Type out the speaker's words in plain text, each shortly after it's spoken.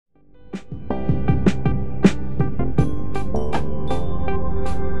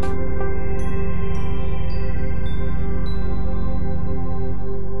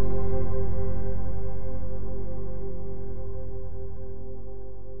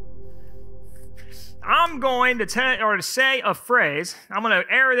I'm going to tell or to say a phrase. I'm going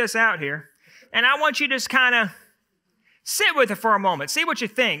to air this out here. And I want you to just kind of sit with it for a moment. See what you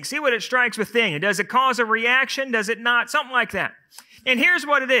think. See what it strikes within you. Does it cause a reaction? Does it not? Something like that. And here's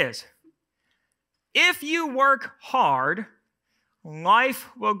what it is. If you work hard, life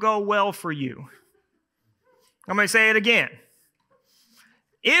will go well for you. I'm going to say it again.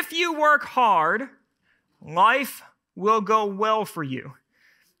 If you work hard, life will go well for you.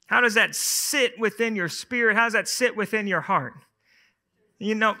 How does that sit within your spirit? How does that sit within your heart?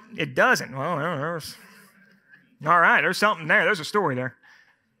 You know, it doesn't. Well, all right, there's something there. There's a story there.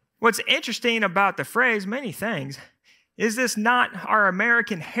 What's interesting about the phrase, many things, is this not our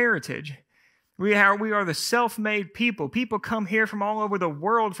American heritage? We are the self-made people. People come here from all over the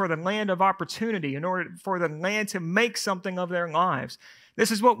world for the land of opportunity in order for the land to make something of their lives. This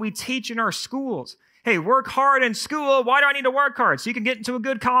is what we teach in our schools. Hey, work hard in school. Why do I need to work hard? So you can get into a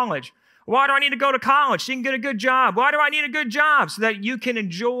good college. Why do I need to go to college? So you can get a good job. Why do I need a good job? So that you can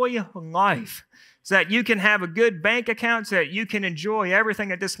enjoy life. So that you can have a good bank account. So that you can enjoy everything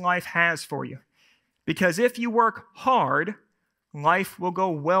that this life has for you. Because if you work hard, life will go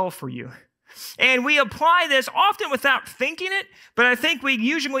well for you. And we apply this often without thinking it, but I think we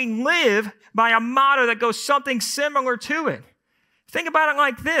usually live by a motto that goes something similar to it. Think about it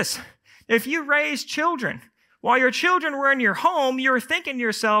like this. If you raise children, while your children were in your home, you were thinking to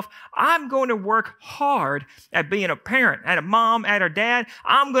yourself, I'm going to work hard at being a parent, at a mom, at a dad.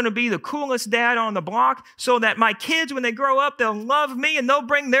 I'm going to be the coolest dad on the block so that my kids, when they grow up, they'll love me and they'll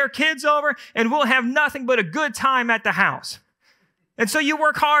bring their kids over and we'll have nothing but a good time at the house. And so you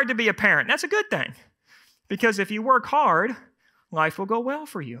work hard to be a parent. That's a good thing. Because if you work hard, life will go well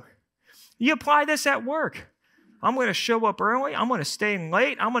for you. You apply this at work. I'm going to show up early. I'm going to stay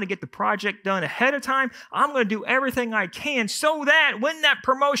late. I'm going to get the project done ahead of time. I'm going to do everything I can so that when that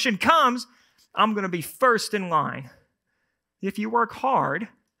promotion comes, I'm going to be first in line. If you work hard,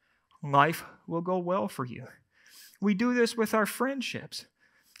 life will go well for you. We do this with our friendships.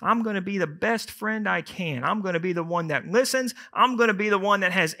 I'm going to be the best friend I can. I'm going to be the one that listens. I'm going to be the one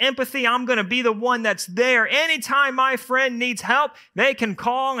that has empathy. I'm going to be the one that's there. Anytime my friend needs help, they can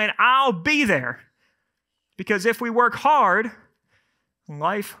call and I'll be there. Because if we work hard,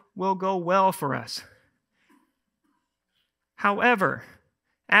 life will go well for us. However,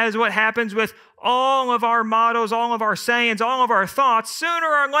 as what happens with all of our mottos, all of our sayings, all of our thoughts, sooner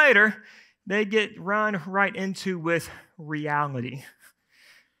or later, they get run right into with reality.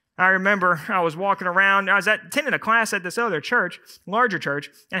 I remember I was walking around, I was attending a class at this other church, larger church,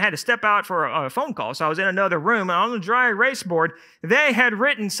 and I had to step out for a phone call. So I was in another room, and on the dry erase board, they had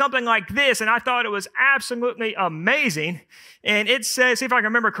written something like this, and I thought it was absolutely amazing. And it says, see if I can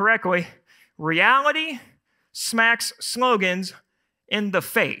remember correctly, reality smacks slogans in the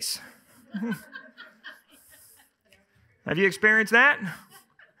face. Have you experienced that?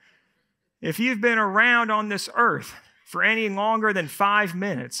 If you've been around on this earth for any longer than 5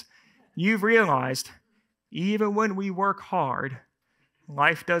 minutes, you've realized even when we work hard,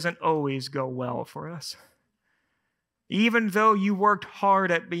 life doesn't always go well for us. Even though you worked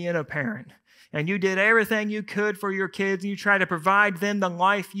hard at being a parent and you did everything you could for your kids and you tried to provide them the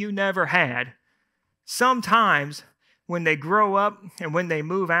life you never had, sometimes when they grow up and when they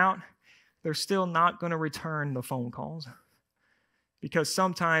move out, they're still not going to return the phone calls. Because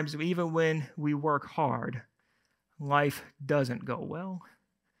sometimes even when we work hard, life doesn't go well.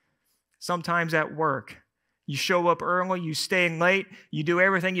 Sometimes at work, you show up early, you stay late, you do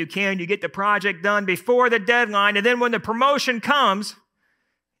everything you can, you get the project done before the deadline, and then when the promotion comes,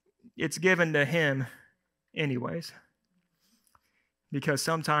 it's given to him anyways. Because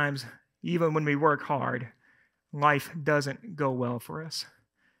sometimes, even when we work hard, life doesn't go well for us.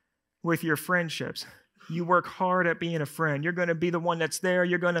 With your friendships, you work hard at being a friend. You're going to be the one that's there.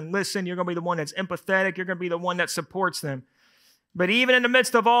 You're going to listen. You're going to be the one that's empathetic. You're going to be the one that supports them. But even in the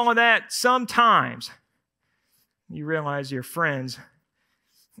midst of all of that, sometimes you realize your friends,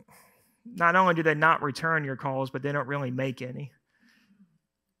 not only do they not return your calls, but they don't really make any.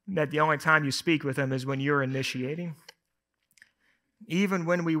 That the only time you speak with them is when you're initiating. Even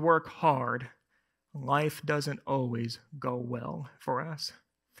when we work hard, life doesn't always go well for us.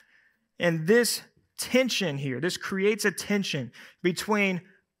 And this tension here, this creates a tension between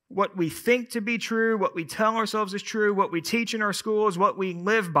what we think to be true, what we tell ourselves is true, what we teach in our schools, what we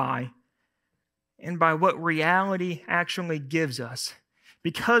live by, and by what reality actually gives us.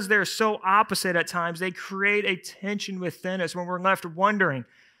 Because they're so opposite at times, they create a tension within us when we're left wondering,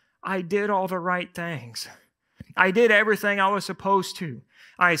 I did all the right things. I did everything I was supposed to.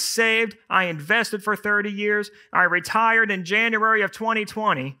 I saved, I invested for 30 years, I retired in January of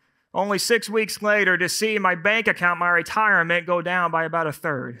 2020, only 6 weeks later to see my bank account, my retirement, go down by about a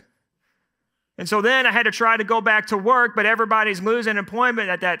third. And so then I had to try to go back to work, but everybody's losing employment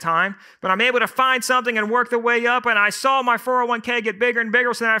at that time. But I'm able to find something and work the way up, and I saw my 401k get bigger and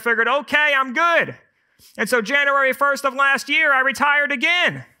bigger, so then I figured, okay, I'm good. And so January 1st of last year, I retired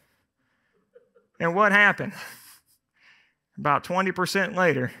again. And what happened? About 20%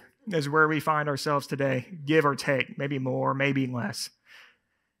 later is where we find ourselves today, give or take, maybe more, maybe less.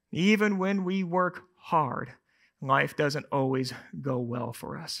 Even when we work hard, life doesn't always go well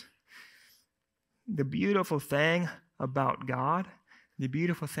for us. The beautiful thing about God, the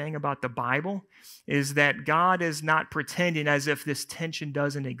beautiful thing about the Bible, is that God is not pretending as if this tension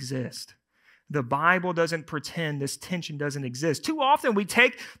doesn't exist. The Bible doesn't pretend this tension doesn't exist. Too often we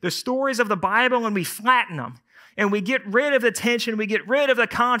take the stories of the Bible and we flatten them. And we get rid of the tension, we get rid of the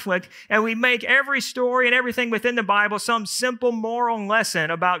conflict, and we make every story and everything within the Bible some simple moral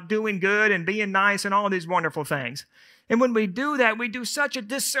lesson about doing good and being nice and all these wonderful things. And when we do that, we do such a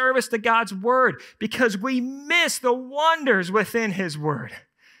disservice to God's Word because we miss the wonders within His Word.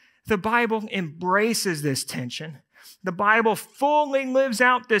 The Bible embraces this tension. The Bible fully lives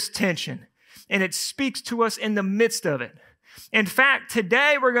out this tension, and it speaks to us in the midst of it. In fact,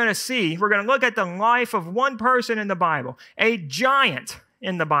 today we're going to look at the life of one person in the Bible, a giant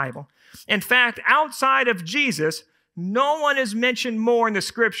in the Bible. In fact, outside of Jesus, no one is mentioned more in the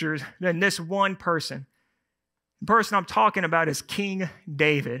Scriptures than this one person. The person I'm talking about is King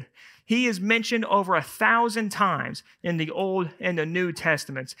David. He is mentioned over 1,000 times in the Old and the New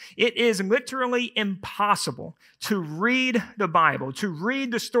Testaments. It is literally impossible to read the Bible, to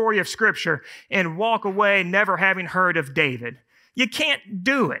read the story of Scripture, and walk away never having heard of David. You can't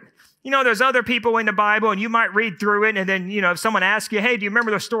do it. You know, there's other people in the Bible, and you might read through it, and then, if someone asks you, hey, do you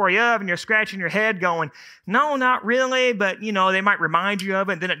remember the story of? And you're scratching your head going, no, not really, but, they might remind you of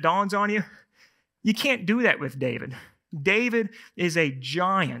it, and then it dawns on you. You can't do that with David. David is a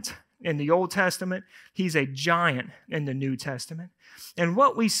giant in the Old Testament. He's a giant in the New Testament. And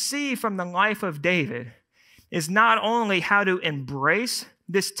what we see from the life of David is not only how to embrace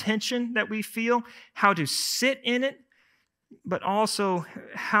this tension that we feel, how to sit in it, but also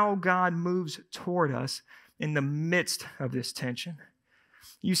how God moves toward us in the midst of this tension.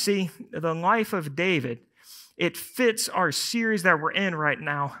 You see, the life of David, it fits our series that we're in right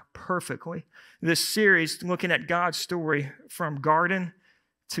now perfectly. This series looking at God's story from garden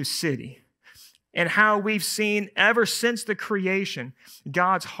to city, and how we've seen ever since the creation,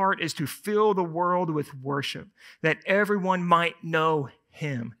 God's heart is to fill the world with worship, that everyone might know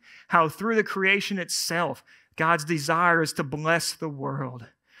Him. How through the creation itself, God's desire is to bless the world.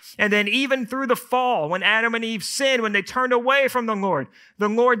 And then even through the fall, when Adam and Eve sinned, when they turned away from the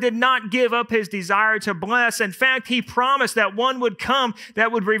Lord did not give up His desire to bless. In fact, He promised that one would come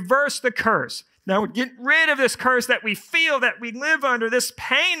that would reverse the curse. Now, get rid of this curse that we feel, that we live under, this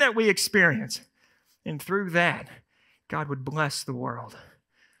pain that we experience. And through that, God would bless the world.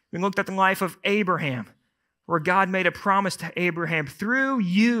 We looked at the life of Abraham, where God made a promise to Abraham, through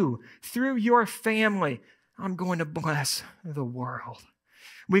you, through your family, I'm going to bless the world.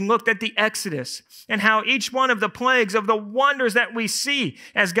 We looked at the Exodus and how each one of the plagues, of the wonders that we see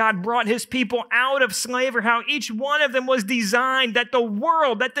as God brought His people out of slavery, how each one of them was designed that the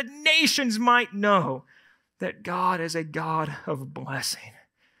world, that the nations might know that God is a God of blessing.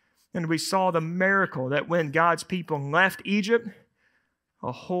 And we saw the miracle that when God's people left Egypt,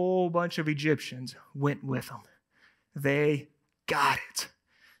 a whole bunch of Egyptians went with them. They got it.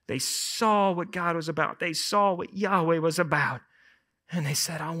 They saw what God was about. They saw what Yahweh was about. And they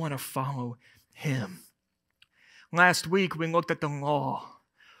said, I want to follow Him. Last week, we looked at the law.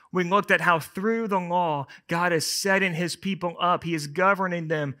 We looked at how through the law, God is setting His people up. He is governing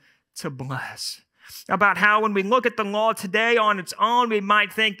them to bless. About how when we look at the law today on its own, we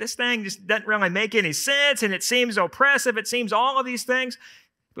might think this thing just doesn't really make any sense, and it seems oppressive. It seems all of these things.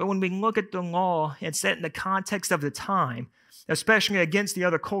 But when we look at the law and set in the context of the time, especially against the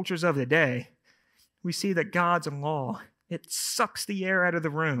other cultures of the day, we see that God's law, it sucks the air out of the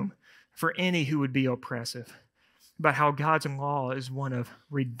room for any who would be oppressive. About how God's law is one of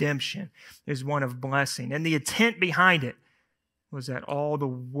redemption, is one of blessing. And the intent behind it was that all the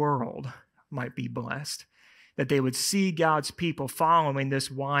world might be blessed. That they would see God's people following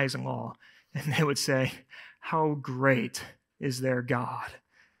this wise law. And they would say, how great is their God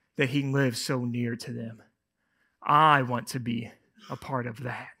that He lives so near to them. I want to be a part of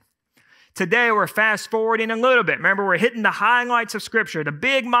that. Today, we're fast forwarding a little bit. Remember, we're hitting the highlights of Scripture, the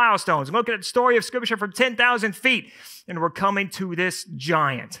big milestones, looking at the story of Scripture from 10,000 feet, and we're coming to this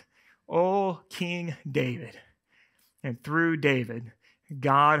giant, King David. And through David,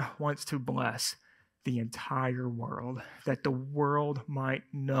 God wants to bless the entire world, that the world might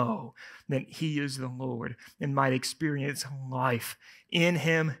know that he is the Lord and might experience life in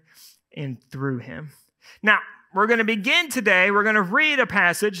him and through him. Now, we're going to begin today. We're going to read a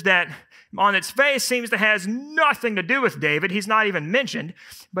passage that on its face seems to has nothing to do with David. He's not even mentioned,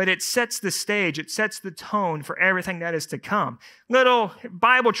 but it sets the stage. It sets the tone for everything that is to come. Little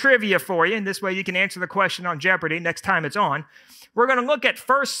Bible trivia for you, and this way you can answer the question on Jeopardy next time it's on. We're going to look at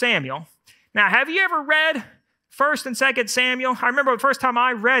 1 Samuel. Now, have you ever read 1 and 2 Samuel? I remember the first time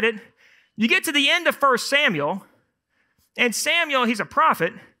I read it. You get to the end of 1 Samuel, and Samuel, he's a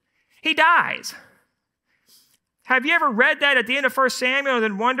prophet, he dies. Have you ever read that at the end of 1 Samuel and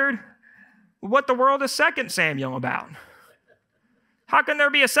then wondered what the world is 2 Samuel about? How can there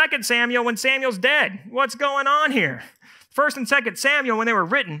be a 2 Samuel when Samuel's dead? What's going on here? 1 and 2 Samuel, when they were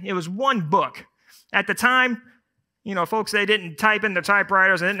written, it was one book. At the time, folks, they didn't type in the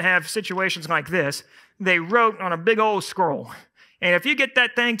typewriters. They didn't have situations like this. They wrote on a big old scroll. And if you get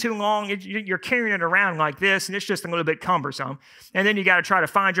that thing too long, you're carrying it around like this, and it's just a little bit cumbersome. And then you got to try to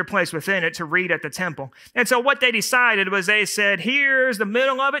find your place within it to read at the temple. And so what they decided was they said, here's the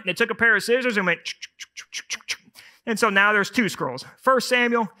middle of it, and they took a pair of scissors and went, and so now there's 2 scrolls, 1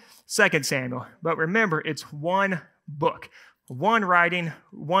 Samuel, 2 Samuel. But remember, it's one book, one writing,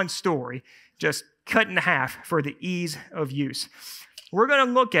 one story, just cut in half for the ease of use. We're going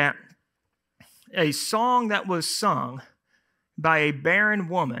to look at a song that was sung by a barren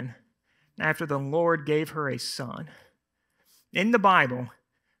woman after the Lord gave her a son. In the Bible,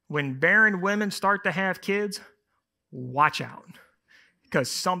 when barren women start to have kids, watch out, because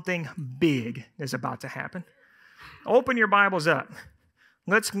something big is about to happen. Open your Bibles up.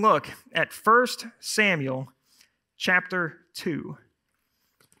 Let's look at 1 Samuel chapter 2.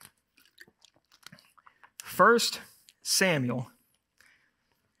 1 Samuel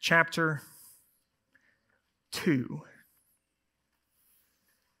chapter 2.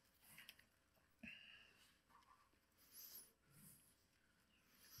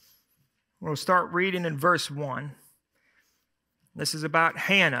 We'll start reading in verse 1. This is about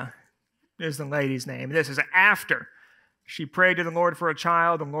Hannah, is the lady's name. This is after she prayed to the Lord for a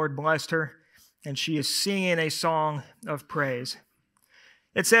child. The Lord blessed her, and she is singing a song of praise.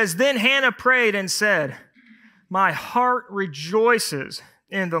 It says, Then Hannah prayed and said, My heart rejoices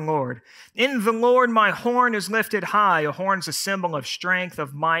in the Lord. In the Lord my horn is lifted high. A horn is a symbol of strength,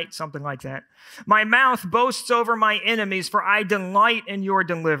 of might, something like that. My mouth boasts over my enemies, for I delight in your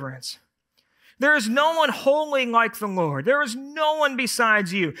deliverance. There is no one holy like the Lord. There is no one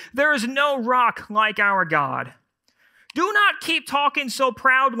besides you. There is no rock like our God. Do not keep talking so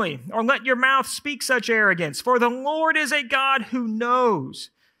proudly, or let your mouth speak such arrogance, for the Lord is a God who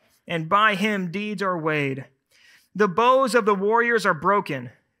knows, and by him deeds are weighed. The bows of the warriors are broken,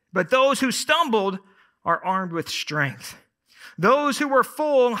 but those who stumbled are armed with strength. Those who were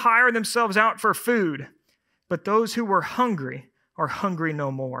full hire themselves out for food, but those who were hungry are hungry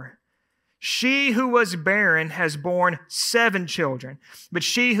no more. She who was barren has borne 7 children, but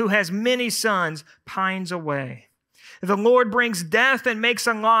she who has many sons pines away. The Lord brings death and makes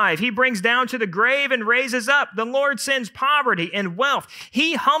alive. He brings down to the grave and raises up. The Lord sends poverty and wealth.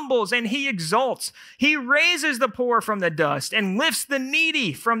 He humbles and he exalts. He raises the poor from the dust and lifts the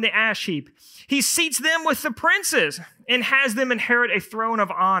needy from the ash heap. He seats them with the princes and has them inherit a throne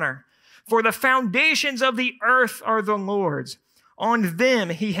of honor. For the foundations of the earth are the Lord's. On them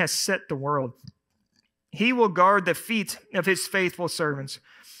he has set the world. He will guard the feet of his faithful servants,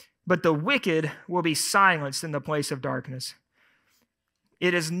 but the wicked will be silenced in the place of darkness.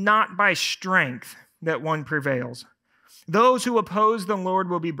 It is not by strength that one prevails. Those who oppose the Lord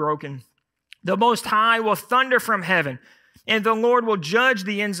will be broken. The Most High will thunder from heaven, and the Lord will judge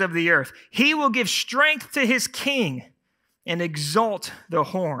the ends of the earth. He will give strength to his king and exalt the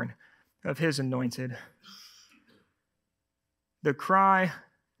horn of his anointed. The cry,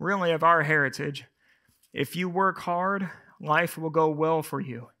 really, of our heritage, if you work hard, life will go well for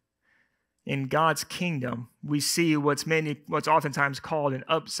you. In God's kingdom, we see what's oftentimes called an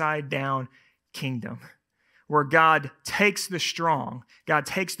upside-down kingdom, where God takes the strong, God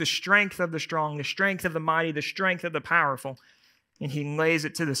takes the strength of the strong, the strength of the mighty, the strength of the powerful, and he lays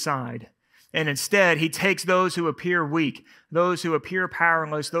it to the side. And instead, he takes those who appear weak, those who appear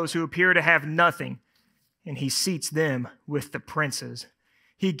powerless, those who appear to have nothing, and he seats them with the princes.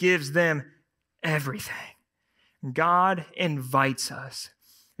 He gives them everything. God invites us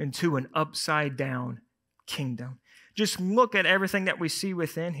into an upside-down kingdom. Just look at everything that we see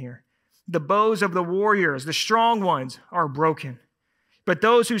within here. The bows of the warriors, the strong ones, are broken. But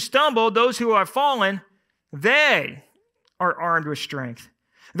those who stumble, those who are fallen, they are armed with strength.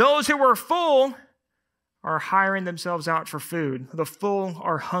 Those who are full are hiring themselves out for food. The full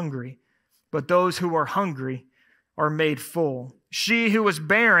are hungry, but those who are hungry are made full. She who was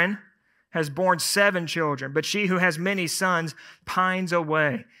barren has borne 7 children, but she who has many sons pines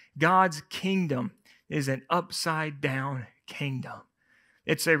away. God's kingdom is an upside-down kingdom.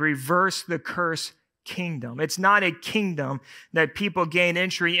 It's a reverse the curse kingdom. It's not a kingdom that people gain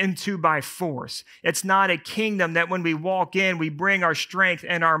entry into by force. It's not a kingdom that when we walk in, we bring our strength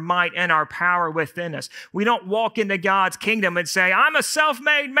and our might and our power within us. We don't walk into God's kingdom and say, I'm a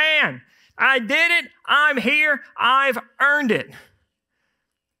self-made man. I did it. I'm here. I've earned it.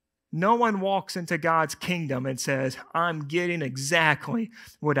 No one walks into God's kingdom and says, I'm getting exactly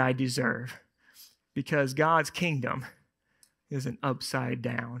what I deserve. Because God's kingdom is an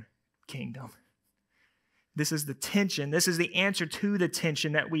upside-down kingdom. This is the tension. This is the answer to the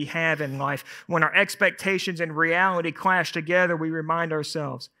tension that we have in life. When our expectations and reality clash together, we remind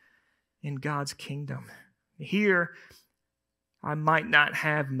ourselves, in God's kingdom, here I might not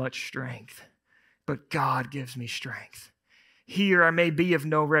have much strength, but God gives me strength. Here I may be of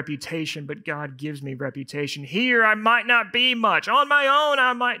no reputation, but God gives me reputation. Here I might not be much. On my own,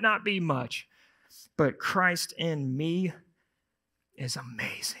 I might not be much. But Christ in me is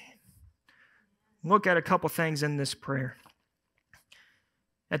amazing. Look at a couple things in this prayer.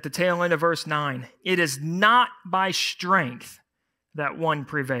 At the tail end of verse 9, it is not by strength that one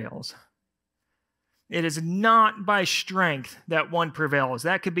prevails. It is not by strength that one prevails.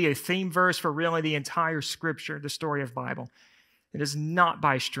 That could be a theme verse for really the entire scripture, the story of Bible. It is not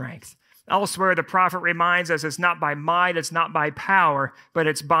by strength. Elsewhere, the prophet reminds us it's not by might, it's not by power, but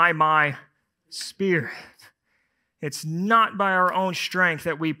it's by my Spirit. It's not by our own strength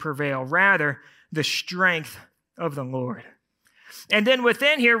that we prevail. Rather, the strength of the Lord. And then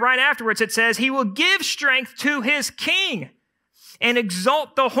within here, right afterwards, it says, He will give strength to His king and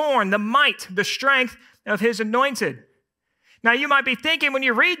exalt the horn, the might, the strength of His anointed. Now, you might be thinking when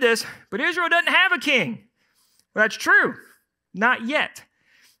you read this, but Israel doesn't have a king. Well, that's true. Not yet.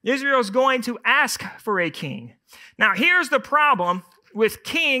 Israel's going to ask for a king. Now, here's the problem with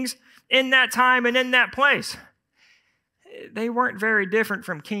kings in that time and in that place. They weren't very different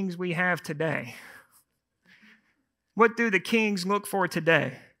from kings we have today. What do the kings look for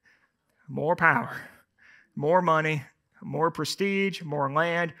today? More power, more money, more prestige, more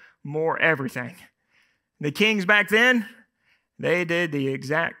land, more everything. The kings back then, they did the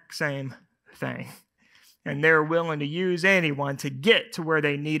exact same thing. And they're willing to use anyone to get to where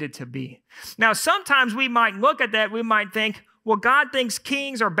they needed to be. Now, sometimes we might look at that, we might think, well, God thinks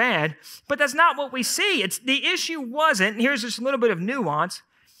kings are bad, but that's not what we see. The issue wasn't, and here's just a little bit of nuance,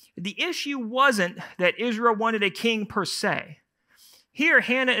 the issue wasn't that Israel wanted a king per se. Here,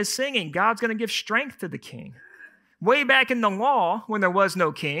 Hannah is singing, God's going to give strength to the king. Way back in the law, when there was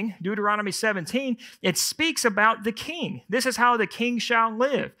no king, Deuteronomy 17, it speaks about the king. This is how the king shall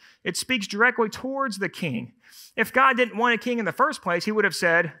live. It speaks directly towards the king. If God didn't want a king in the first place, He would have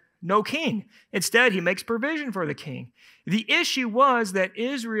said, no king. Instead, He makes provision for the king. The issue was that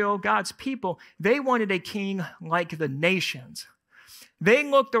Israel, God's people, they wanted a king like the nations. They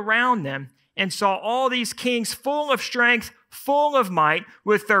looked around them and saw all these kings full of strength, full of might,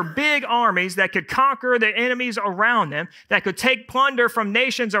 with their big armies that could conquer the enemies around them, that could take plunder from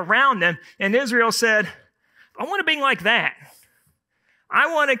nations around them. And Israel said, I want to be like that.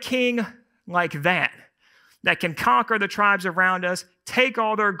 I want a king like that can conquer the tribes around us, take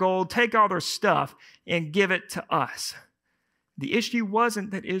all their gold, take all their stuff, and give it to us. The issue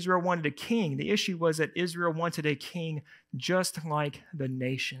wasn't that Israel wanted a king. The issue was that Israel wanted a king just like the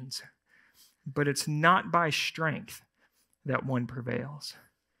nations. But it's not by strength that one prevails.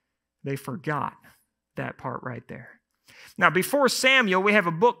 They forgot that part right there. Now, before Samuel, we have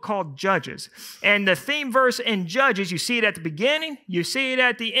a book called Judges. And the theme verse in Judges, you see it at the beginning, you see it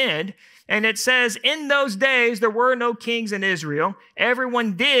at the end, and it says, in those days there were no kings in Israel.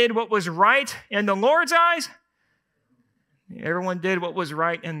 Everyone did what was right in the Lord's eyes. Everyone did what was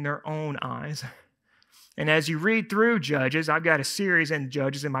right in their own eyes. And as you read through Judges, I've got a series in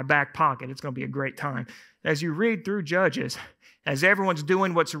Judges in my back pocket. It's going to be a great time. As you read through Judges, as everyone's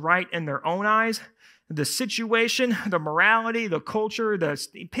doing what's right in their own eyes, the situation, the morality, the culture,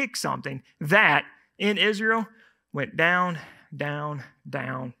 pick something, that in Israel went down, down,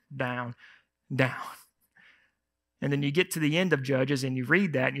 down, down, down. And then you get to the end of Judges and you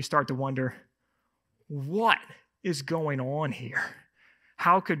read that and you start to wonder, what is going on here?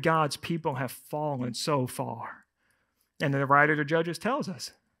 How could God's people have fallen so far? And the writer of Judges tells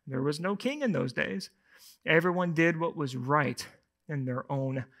us there was no king in those days. Everyone did what was right in their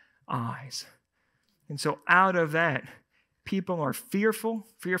own eyes. And so out of that, people are fearful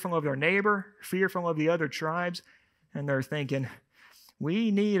of their neighbor, fearful of the other tribes, and they're thinking,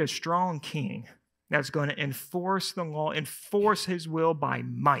 we need a strong king that's going to enforce the law, enforce his will by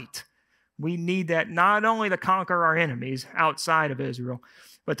might. We need that not only to conquer our enemies outside of Israel,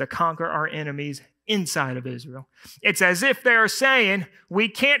 but to conquer our enemies inside of Israel. It's as if they're saying, we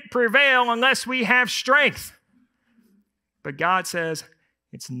can't prevail unless we have strength. But God says,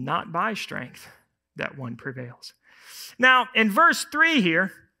 it's not by strength that one prevails. Now, in verse 3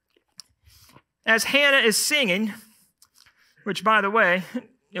 here, as Hannah is singing, which, by the way,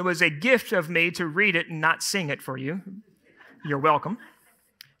 it was a gift of me to read it and not sing it for you. You're welcome.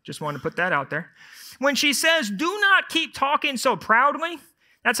 Just wanted to put that out there. When she says, do not keep talking so proudly,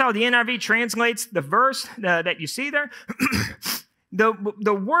 that's how the NIV translates the verse that you see there.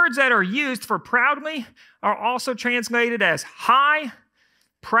 The words that are used for proudly are also translated as high,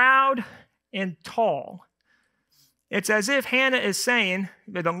 proud, and tall. It's as if Hannah is saying,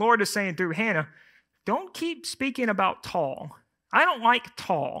 the Lord is saying through Hannah, don't keep speaking about tall. I don't like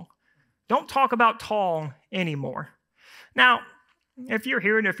tall. Don't talk about tall anymore. Now, if you're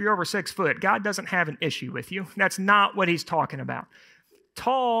here and if you're over 6 foot, God doesn't have an issue with you. That's not what he's talking about.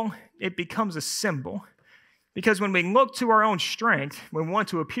 Tall, it becomes a symbol. Because when we look to our own strength, when we want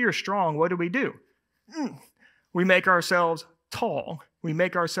to appear strong, what do? We make ourselves tall. We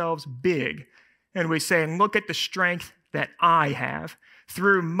make ourselves big. And we say, look at the strength that I have.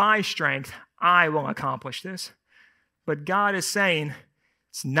 Through my strength, I will accomplish this. But God is saying,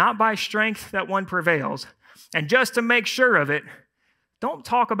 it's not by strength that one prevails. And just to make sure of it, don't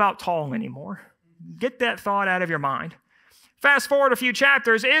talk about tall anymore. Get that thought out of your mind. Fast forward a few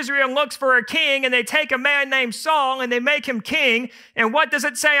chapters, Israel looks for a king, and they take a man named Saul, and they make him king. And what does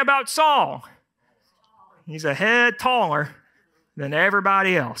it say about Saul? He's a head taller than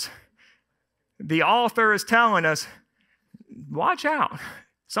everybody else. The author is telling us, watch out.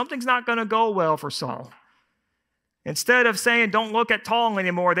 Something's not going to go well for Saul. Instead of saying, don't look at tall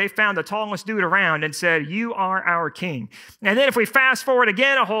anymore, they found the tallest dude around and said, you are our king. And then if we fast forward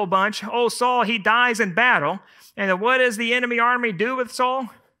again a whole bunch, old Saul, he dies in battle. And then what does the enemy army do with Saul?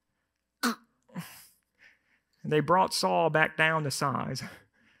 They brought Saul back down to size.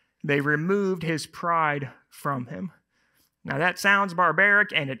 They removed his pride from him. Now that sounds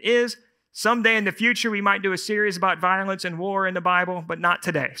barbaric, and it is. Someday in the future, we might do a series about violence and war in the Bible, but not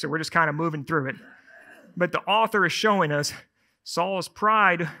today. So we're just kind of moving through it. But the author is showing us Saul's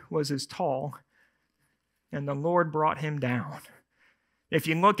pride was as tall, and the Lord brought him down. If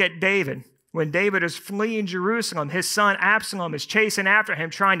you look at David, when David is fleeing Jerusalem, his son Absalom is chasing after him,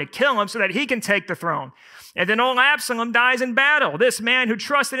 trying to kill him so that he can take the throne. And then old Absalom dies in battle, this man who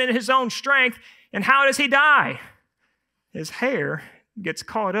trusted in his own strength. And how does he die? His hair gets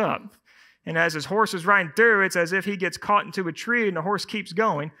caught up. And as his horse is riding through, it's as if he gets caught into a tree and the horse keeps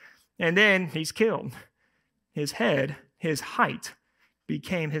going. And then he's killed. His head, his height,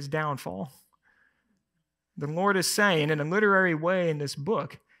 became his downfall. The Lord is saying in a literary way in this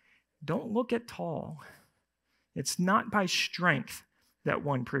book, don't look at tall. It's not by strength that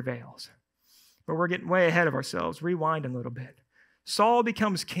one prevails. But we're getting way ahead of ourselves. Rewind a little bit. Saul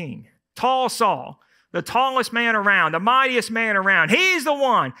becomes king. Tall Saul, the tallest man around, the mightiest man around. He's the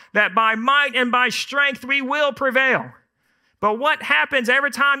one that by might and by strength we will prevail. But what happens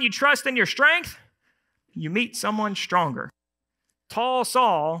every time you trust in your strength? You meet someone stronger. Tall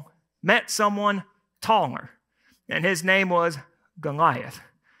Saul met someone taller, and his name was Goliath.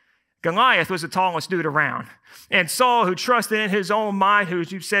 Goliath was the tallest dude around. And Saul, who trusted in his own might, who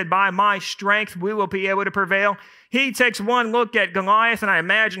said, by my strength, we will be able to prevail. He takes one look at Goliath, and I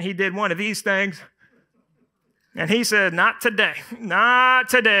imagine he did one of these things. And he said, not today,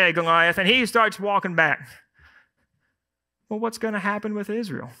 Goliath. And he starts walking back. Well, what's going to happen with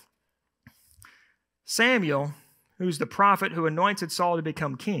Israel? Samuel, who's the prophet who anointed Saul to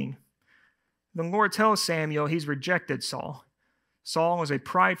become king, the Lord tells Samuel he's rejected Saul. Saul was a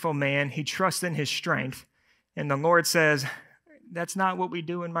prideful man. He trusts in his strength. And the Lord says, that's not what we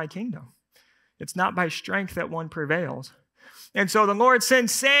do in my kingdom. It's not by strength that one prevails. And so the Lord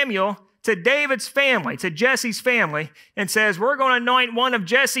sends Samuel to David's family, to Jesse's family, and says, we're going to anoint one of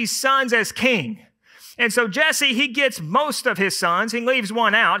Jesse's sons as king. And so Jesse, he gets most of his sons. He leaves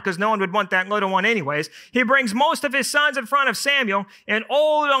one out because no one would want that little one anyways. He brings most of his sons in front of Samuel, and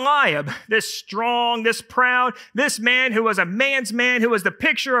old Eliab, this strong, this proud, this man who was a man's man, who was the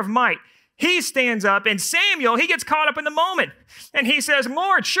picture of might, he stands up, and Samuel, he gets caught up in the moment. And he says,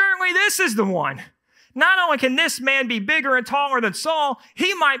 Lord, surely this is the one. Not only can this man be bigger and taller than Saul,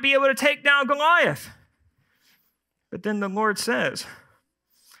 he might be able to take down Goliath. But then the Lord said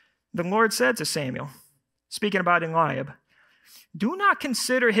to Samuel, speaking about Eliab, Do not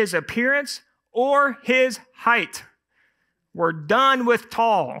consider his appearance or his height. We're done with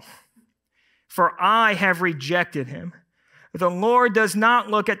tall, for I have rejected him. The Lord does not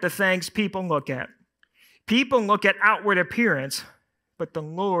look at the things people look at. People look at outward appearance, but the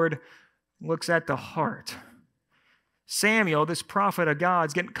Lord looks at the heart. Samuel, this prophet of God,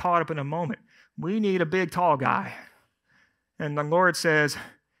 is getting caught up in a moment. We need a big, tall guy. And the Lord says,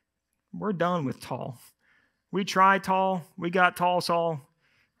 we're done with tall. We tried tall. We got tall Saul.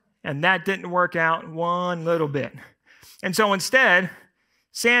 And that didn't work out one little bit. And so instead,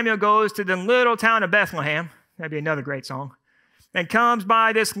 Samuel goes to the little town of Bethlehem. That'd be another great song. And comes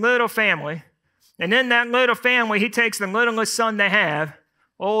by this little family. And in that little family, he takes the littlest son they have,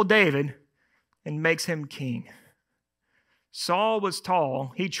 old David, and makes him king. Saul was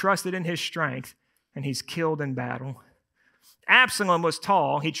tall. He trusted in his strength, and he's killed in battle. Absalom was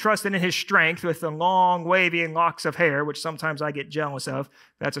tall. He trusted in his strength with the long, wavy locks of hair, which sometimes I get jealous of.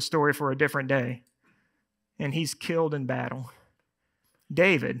 That's a story for a different day. And he's killed in battle.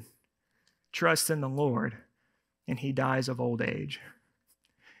 David trusts in the Lord, and he dies of old age.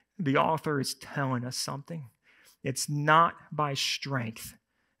 The author is telling us something. It's not by strength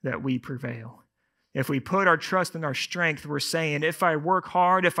that we prevail. If we put our trust in our strength, we're saying, if I work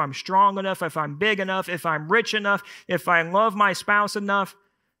hard, if I'm strong enough, if I'm big enough, if I'm rich enough, if I love my spouse enough,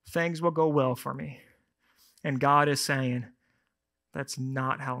 things will go well for me. And God is saying, that's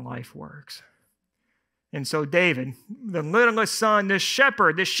not how life works. And so David, the littlest son, this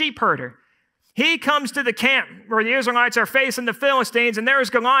shepherd, this sheep herder, he comes to the camp where the Israelites are facing the Philistines, and there's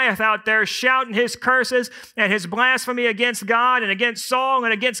Goliath out there shouting his curses and his blasphemy against God and against Saul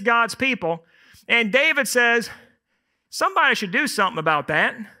and against God's people. And David says, somebody should do something about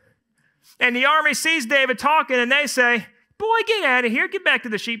that. And the army sees David talking, and they say, boy, get out of here. Get back to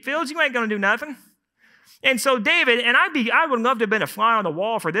the sheep fields. You ain't going to do nothing. And so David, and I would love to have been a fly on the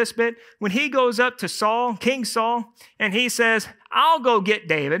wall for this bit, when he goes up to Saul, King Saul, and he says, I'll go get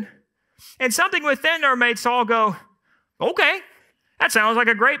David. And something within there made Saul go, okay, that sounds like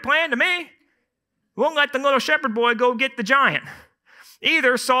a great plan to me. We'll let the little shepherd boy go get the giant.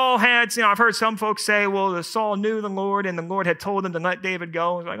 Either Saul had, I've heard some folks say, well, Saul knew the Lord and the Lord had told him to let David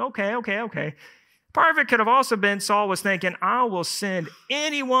go. It's like, okay. Part of it could have also been Saul was thinking, I will send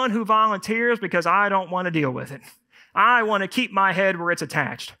anyone who volunteers because I don't want to deal with it. I want to keep my head where it's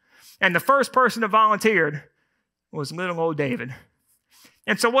attached. And the first person that volunteered was little old David.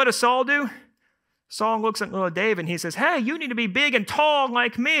 And so what does Saul do? Saul looks at little David and he says, hey, you need to be big and tall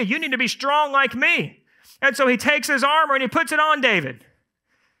like me. You need to be strong like me. And so he takes his armor and he puts it on David.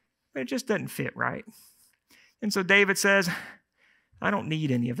 But it just doesn't fit right. And so David says, I don't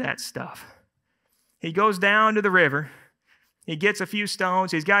need any of that stuff. He goes down to the river. He gets a few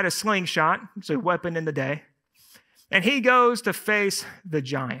stones. He's got a slingshot. It's a weapon in the day. And he goes to face the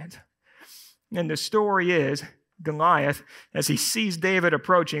giant. And the story is, Goliath, as he sees David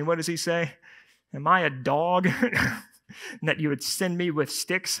approaching, what does he say? Am I a dog that you would send me with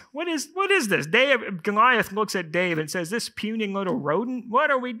sticks? What is this? Goliath looks at David and says, this puny little rodent, what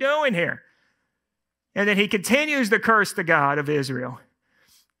are we doing here? And then he continues to curse the God of Israel.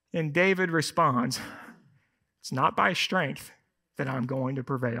 And David responds, it's not by strength that I'm going to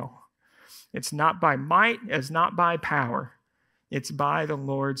prevail. It's not by might, it's not by power. It's by the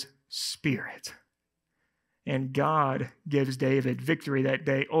Lord's Spirit. And God gives David victory that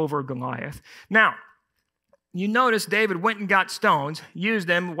day over Goliath. Now, you notice David went and got stones, used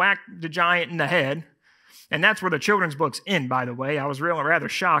them, whacked the giant in the head. And that's where the children's books end, by the way. I was rather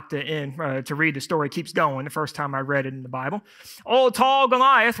shocked to read the story. It keeps going the first time I read it in the Bible. Old tall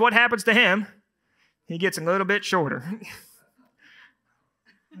Goliath, what happens to him? He gets a little bit shorter.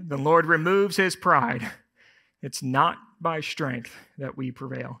 The Lord removes his pride. It's not by strength that we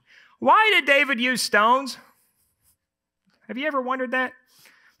prevail. Why did David use stones? Have you ever wondered that?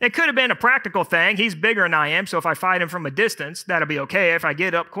 It could have been a practical thing. He's bigger than I am, so if I fight him from a distance, that'll be okay. If I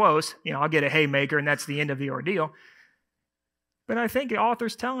get up close, I'll get a haymaker, and that's the end of the ordeal. But I think the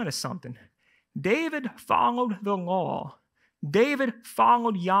author's telling us something. David followed the law. David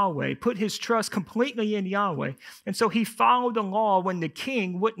followed Yahweh, put his trust completely in Yahweh. And so he followed the law when the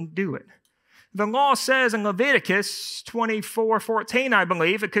king wouldn't do it. The law says in Leviticus 24:14, I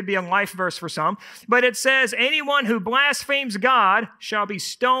believe, it could be a life verse for some, but it says, anyone who blasphemes God shall be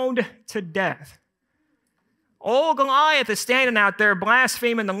stoned to death. Old Goliath is standing out there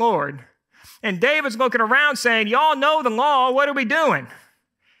blaspheming the Lord. And David's looking around saying, y'all know the law, what are we doing?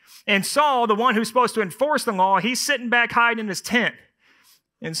 And Saul, the one who's supposed to enforce the law, he's sitting back hiding in his tent.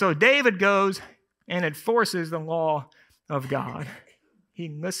 And so David goes and enforces the law of God. He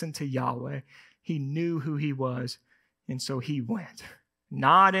listened to Yahweh. He knew who he was, And so he went,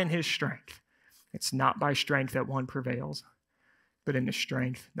 not in his strength. It's not by strength that one prevails, but in the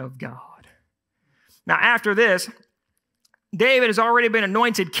strength of God. Now, after this, David has already been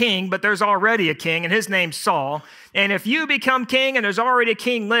anointed king, but there's already a king, and his name's Saul. And if you become king and there's already a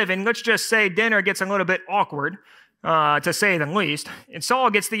king living, let's just say dinner gets a little bit awkward, to say the least. And Saul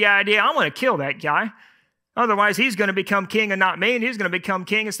gets the idea, I'm going to kill that guy. Otherwise, he's going to become king and not me, and he's going to become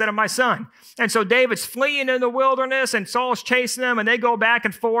king instead of my son. And so David's fleeing in the wilderness, and Saul's chasing them, and they go back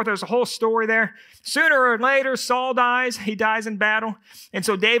and forth. There's a whole story there. Sooner or later, Saul dies. He dies in battle. And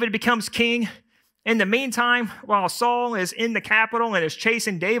so David becomes king. In the meantime, while Saul is in the capital and is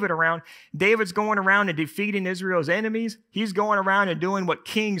chasing David around, David's going around and defeating Israel's enemies. He's going around and doing what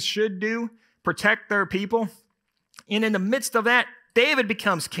kings should do, protect their people. And in the midst of that, David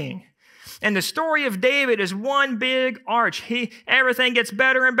becomes king. And the story of David is one big arch. Everything gets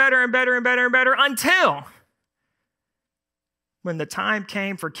better and better and better and better and better until when the time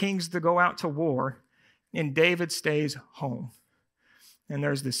came for kings to go out to war, and David stays home. And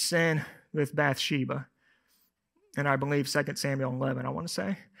there's the sin with Bathsheba, and I believe 2 Samuel 11, I want to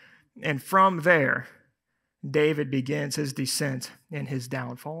say. And from there, David begins his descent and his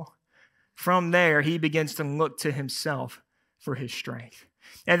downfall. From there, he begins to look to himself for his strength.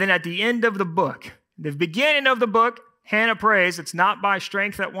 And then at the end of the book, the beginning of the book, Hannah prays, it's not by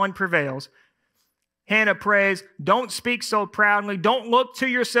strength that one prevails. Hannah prays, don't speak so proudly, don't look to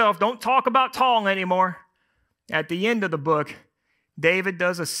yourself, don't talk about tall anymore. At the end of the book, David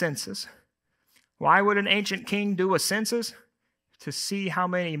does a census. Why would an ancient king do a census? To see how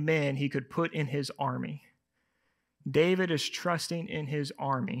many men he could put in his army. David is trusting in his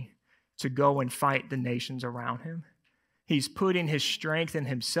army to go and fight the nations around him. He's putting his strength in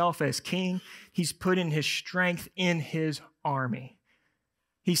himself as king. He's putting his strength in his army.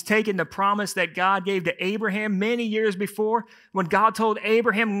 He's taken the promise that God gave to Abraham many years before, when God told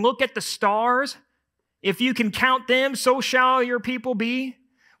Abraham, look at the stars. If you can count them, so shall your people be.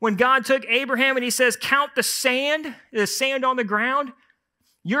 When God took Abraham and he says, count the sand on the ground,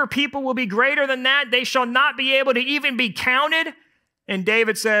 your people will be greater than that. They shall not be able to even be counted. And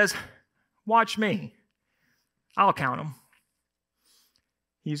David says, watch me. I'll count them.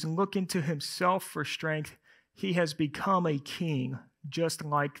 He's looking to himself for strength. He has become a king just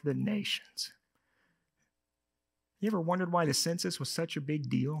like the nations. You ever wondered why the census was such a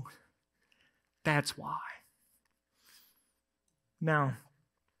big deal? That's why. Now,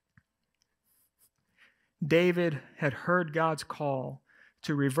 David had heard God's call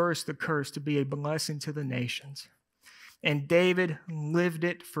to reverse the curse to be a blessing to the nations. And David lived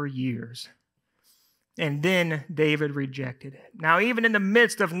it for years. And then David rejected it. Now, even in the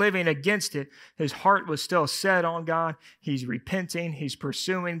midst of living against it, his heart was still set on God. He's repenting. He's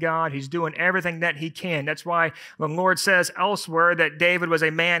pursuing God. He's doing everything that he can. That's why the Lord says elsewhere that David was a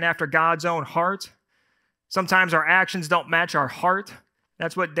man after God's own heart. Sometimes our actions don't match our heart.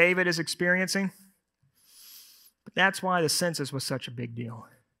 That's what David is experiencing. But that's why the census was such a big deal.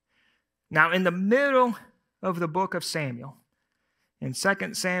 Now, in the middle of the book of Samuel, in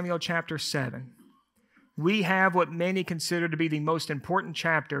 2 Samuel chapter 7, we have what many consider to be the most important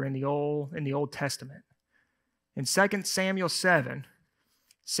chapter in the Old Testament. In 2 Samuel 7,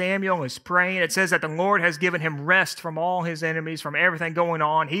 Samuel is praying. It says that the Lord has given him rest from all his enemies, from everything going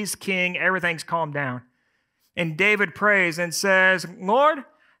on. He's king. Everything's calmed down. And David prays and says, Lord,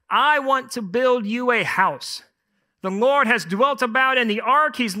 I want to build you a house. The Lord has dwelt about in the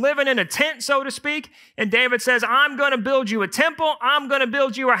ark. He's living in a tent, so to speak. And David says, I'm going to build you a temple. I'm going to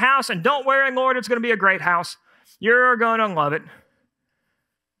build you a house. And don't worry, Lord, it's going to be a great house. You're going to love it.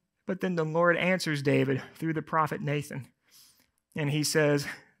 But then the Lord answers David through the prophet Nathan. And he says,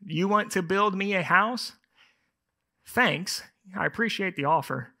 you want to build me a house? Thanks. I appreciate the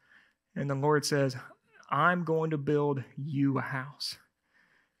offer. And the Lord says, I'm going to build you a house.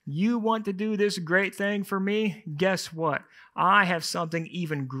 You want to do this great thing for me? Guess what? I have something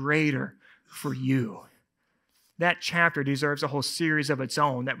even greater for you. That chapter deserves a whole series of its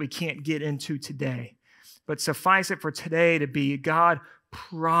own that we can't get into today. But suffice it for today to be, God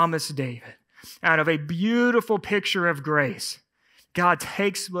promised David, out of a beautiful picture of grace, God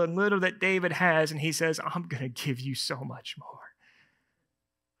takes the little that David has and he says, I'm going to give you so much more.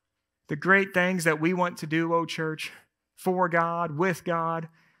 The great things that we want to do, oh church, for God, with God,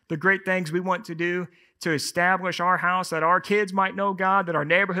 the great things we want to do to establish our house, that our kids might know God, that our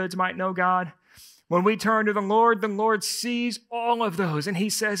neighborhoods might know God. When we turn to the Lord sees all of those, and he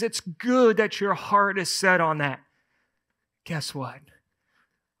says, it's good that your heart is set on that. Guess what?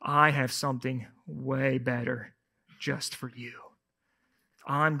 I have something way better just for you.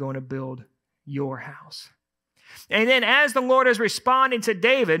 I'm going to build your house. And then as the Lord is responding to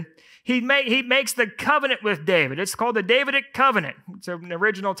David, he makes the covenant with David. It's called the Davidic covenant. It's an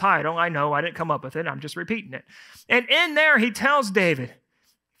original title. I know, I didn't come up with it. I'm just repeating it. And in there, he tells David,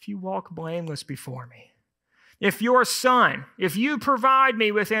 if you walk blameless before me, if your son, if you provide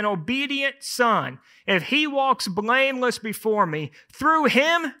me with an obedient son, if he walks blameless before me, through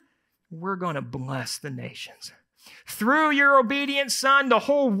him, we're going to bless the nations. Through your obedient son, the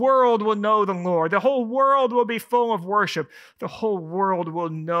whole world will know the Lord. The whole world will be full of worship. The whole world will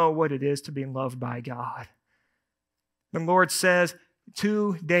know what it is to be loved by God. The Lord says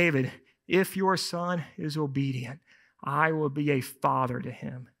to David, if your son is obedient, I will be a father to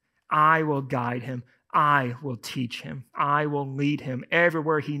him. I will guide him. I will teach him. I will lead him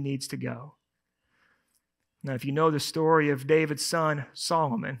everywhere he needs to go. Now, if you know the story of David's son,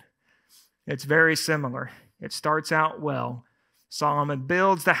 Solomon, it's very similar. It starts out well. Solomon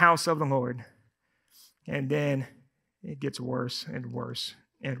builds the house of the Lord, and then it gets worse and worse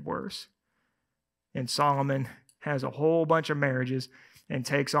and worse. And Solomon has a whole bunch of marriages and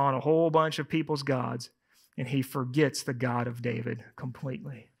takes on a whole bunch of people's gods, and he forgets the God of David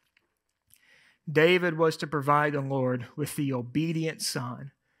completely. David was to provide the Lord with the obedient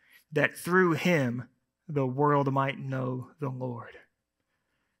son, that through him the world might know the Lord.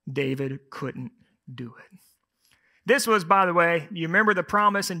 David couldn't do it. This was, by the way, you remember the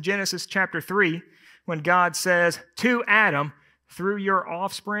promise in Genesis chapter 3 when God says to Adam, through your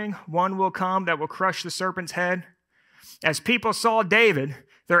offspring, one will come that will crush the serpent's head. As people saw David,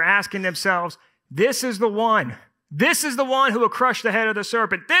 they're asking themselves, this is the one. This is the one who will crush the head of the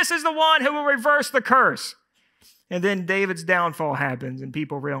serpent. This is the one who will reverse the curse. And then David's downfall happens and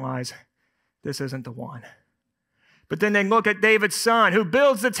people realize this isn't the one. But then they look at David's son who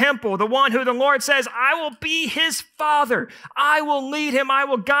builds the temple, the one who the Lord says, I will be his father. I will lead him. I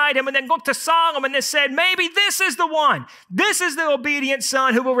will guide him. And then look to Solomon and said, maybe this is the one. This is the obedient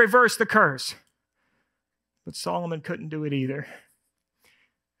son who will reverse the curse. But Solomon couldn't do it either.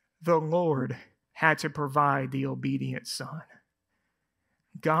 The Lord had to provide the obedient son.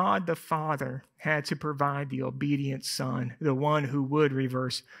 God the Father had to provide the obedient son, the one who would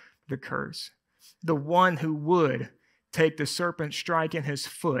reverse the curse, the one who would take the serpent strike in his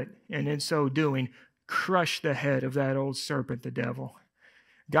foot and in so doing crush the head of that old serpent, the devil.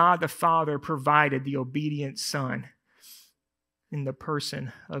 God the Father provided the obedient son in the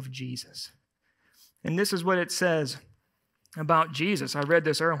person of Jesus. And this is what it says about Jesus. I read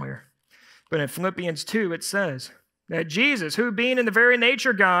this earlier. But in Philippians 2, it says that Jesus, who being in the very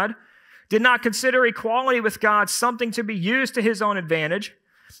nature God, did not consider equality with God something to be used to his own advantage.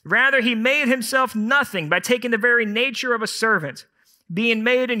 Rather, he made himself nothing by taking the very nature of a servant, being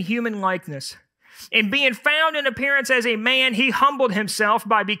made in human likeness. And being found in appearance as a man, he humbled himself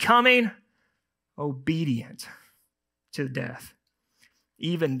by becoming obedient to death,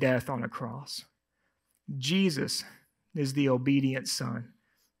 even death on a cross. Jesus is the obedient son,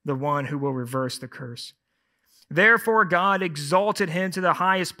 the one who will reverse the curse. Therefore, God exalted him to the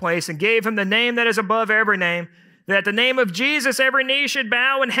highest place and gave him the name that is above every name, that at the name of Jesus every knee should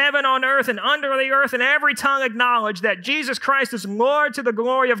bow in heaven, on earth, and under the earth, and every tongue acknowledge that Jesus Christ is Lord, to the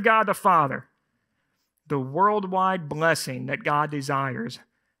glory of God the Father. The worldwide blessing that God desires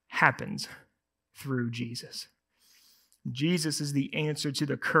happens through Jesus. Jesus is the answer to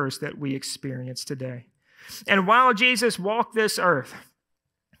the curse that we experience today. And while Jesus walked this earth,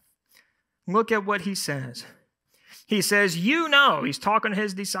 look at what he says. He says, you know, he's talking to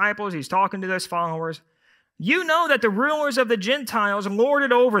his disciples, he's talking to those followers. You know that the rulers of the Gentiles lord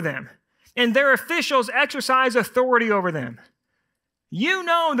it over them, and their officials exercise authority over them. You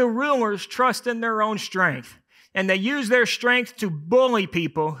know the rulers trust in their own strength, and they use their strength to bully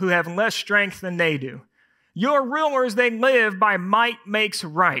people who have less strength than they do. Your rulers, they live by might makes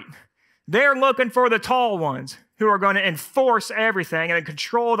right. They're looking for the tall ones who are going to enforce everything and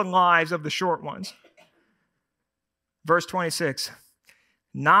control the lives of the short ones. Verse 26,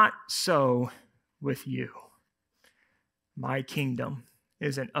 not so with you. My kingdom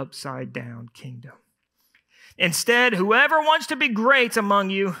is an upside-down kingdom. Instead, whoever wants to be great among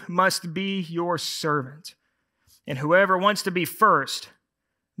you must be your servant, and whoever wants to be first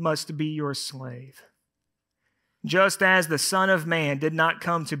must be your slave. Just as the Son of Man did not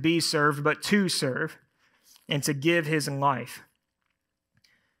come to be served, but to serve, and to give his life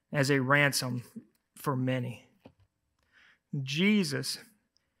as a ransom for many. Jesus,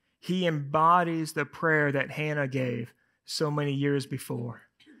 he embodies the prayer that Hannah gave so many years before.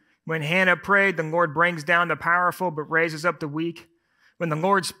 When Hannah prayed, the Lord brings down the powerful but raises up the weak. When the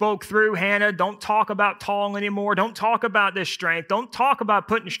Lord spoke through Hannah, don't talk about tall anymore. Don't talk about this strength. Don't talk about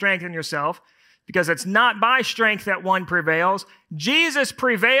putting strength in yourself. because it's not by strength that one prevails. Jesus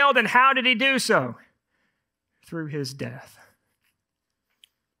prevailed, and how did he do so? Through his death.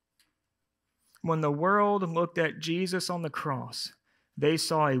 When the world looked at Jesus on the cross, they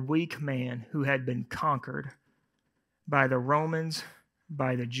saw a weak man who had been conquered by the Romans,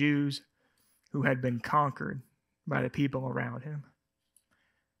 by the Jews, who had been conquered by the people around him.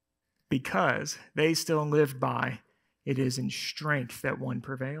 Because they still lived by, it is in strength that one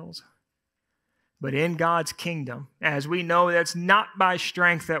prevails. But in God's kingdom, as we know, that's not by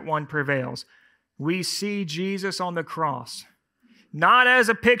strength that one prevails. We see Jesus on the cross, not as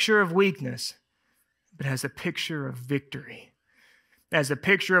a picture of weakness, but as a picture of victory, as a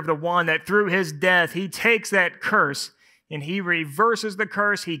picture of the one that through his death, he takes that curse and he reverses the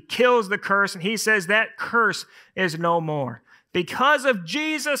curse, he kills the curse, and he says that curse is no more. Because of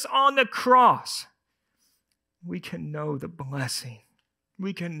Jesus on the cross, we can know the blessing.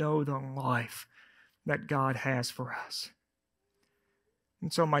 We can know the life that God has for us.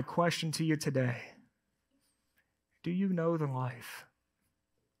 And so my question to you today, do you know the life?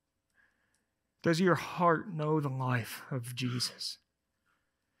 Does your heart know the life of Jesus?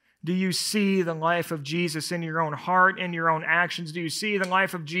 Do you see the life of Jesus in your own heart, in your own actions? Do you see the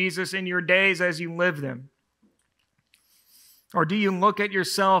life of Jesus in your days as you live them? Or do you look at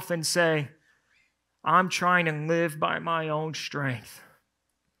yourself and say, I'm trying to live by my own strength.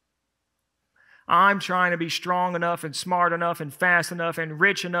 I'm trying to be strong enough and smart enough and fast enough and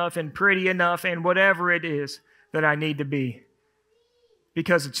rich enough and pretty enough and whatever it is that I need to be,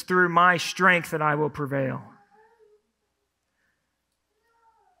 because it's through my strength that I will prevail.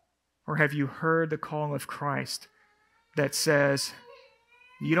 Or have you heard the call of Christ that says,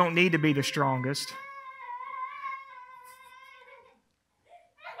 you don't need to be the strongest.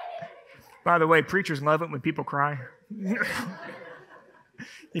 By the way, preachers love it when people cry.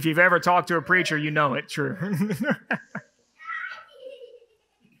 If you've ever talked to a preacher, you know it, true.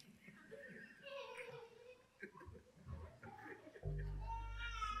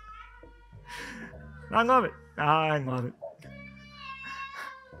 I love it. I love it.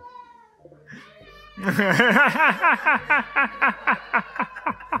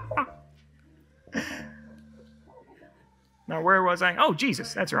 Now, where was I? Oh,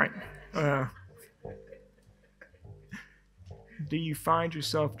 Jesus, that's right. Do you find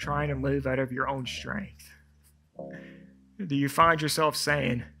yourself trying to live out of your own strength? Do you find yourself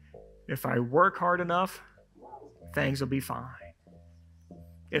saying, if I work hard enough, things will be fine?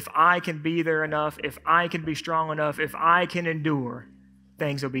 If I can be there enough, if I can be strong enough, if I can endure,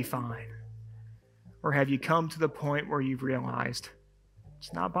 things will be fine? Or have you come to the point where you've realized,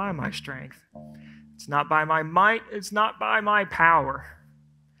 it's not by my strength, it's not by my might, it's not by my power,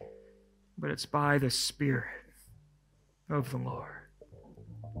 but it's by the Spirit of the Lord.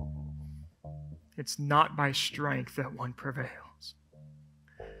 It's not by strength that one prevails.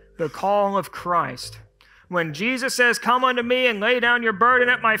 The call of Christ, when Jesus says, come unto me and lay down your burden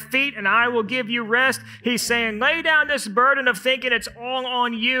at my feet and I will give you rest, he's saying, lay down this burden of thinking it's all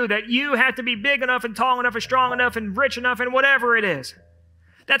on you, that you have to be big enough and tall enough and strong enough and rich enough and whatever it is.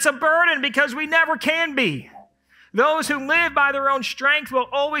 That's a burden because we never can be. Those who live by their own strength will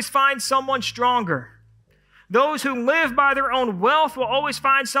always find someone stronger. Those who live by their own wealth will always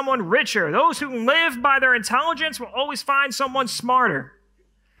find someone richer. Those who live by their intelligence will always find someone smarter.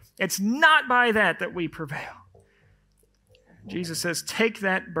 It's not by that that we prevail. Jesus says, take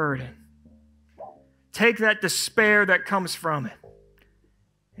that burden. Take that despair that comes from it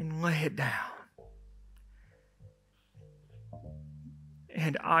and lay it down.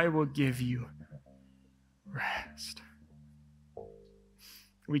 And I will give you rest.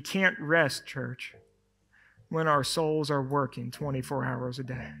 We can't rest, church, when our souls are working 24 hours a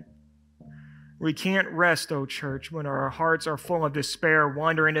day. We can't rest, oh church, when our hearts are full of despair,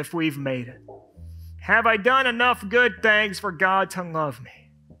 wondering if we've made it. Have I done enough good things for God to love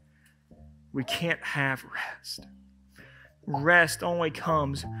me? We can't have rest. Rest only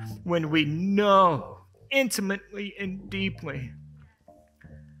comes when we know intimately and deeply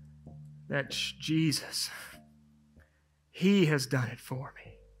that Jesus, He has done it for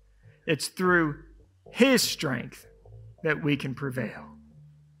me. It's through His strength that we can prevail.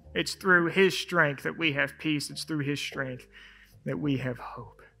 It's through His strength that we have peace. It's through His strength that we have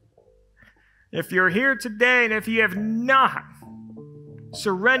hope. If you're here today and if you have not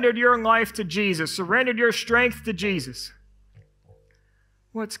surrendered your life to Jesus, surrendered your strength to Jesus,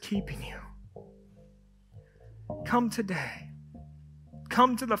 what's keeping you? Come today.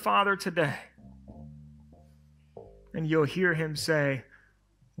 Come to the Father today. And you'll hear Him say,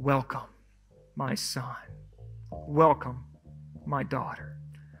 welcome, my son. Welcome, my daughter.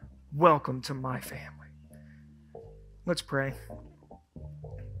 welcome to my family. Let's pray.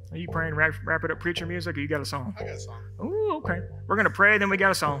 Are you praying? Wrap it up, preacher music, or you got a song? I got a song. Ooh, okay. We're going to pray, then we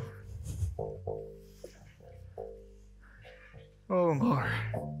got a song. Oh, Lord.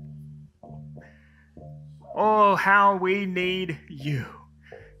 Oh, how we need you,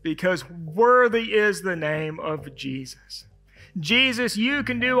 because worthy is the name of Jesus. Jesus, you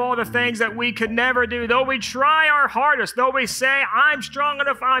can do all the things that we could never do. Though we try our hardest, though we say, I'm strong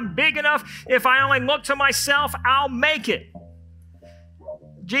enough, I'm big enough, if I only look to myself, I'll make it.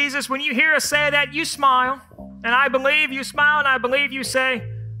 Jesus, when you hear us say that, you smile. And I believe you smile, and I believe you say,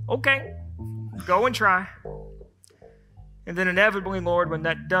 okay, go and try. And then inevitably, Lord, when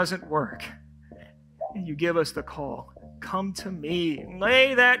that doesn't work, you give us the call. Come to me.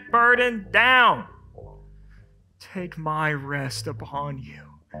 Lay that burden down. Take my rest upon you.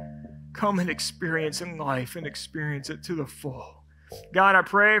 Come and experience in life and experience it to the full. God, I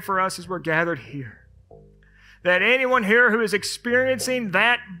pray for us as we're gathered here, that anyone here who is experiencing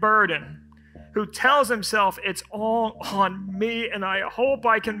that burden, who tells himself it's all on me and I hope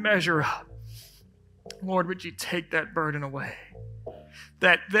I can measure up, Lord, would you take that burden away,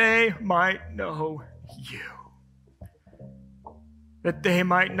 that they might know you, that they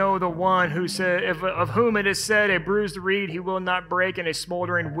might know the one who said, of whom it is said, a bruised reed he will not break, and a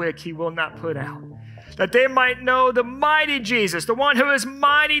smoldering wick he will not put out, that they might know the mighty Jesus, the one who is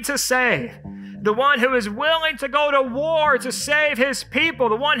mighty to save, the one who is willing to go to war to save his people,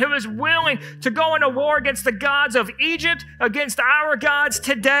 the one who is willing to go into war against the gods of Egypt, against our gods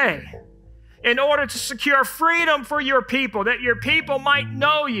today, in order to secure freedom for your people, that your people might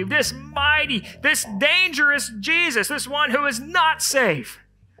know you, this mighty, this dangerous Jesus, this one who is not safe,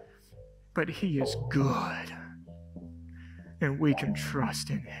 but he is good, and we can trust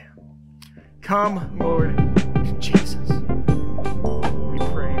in him. Come, Lord Jesus.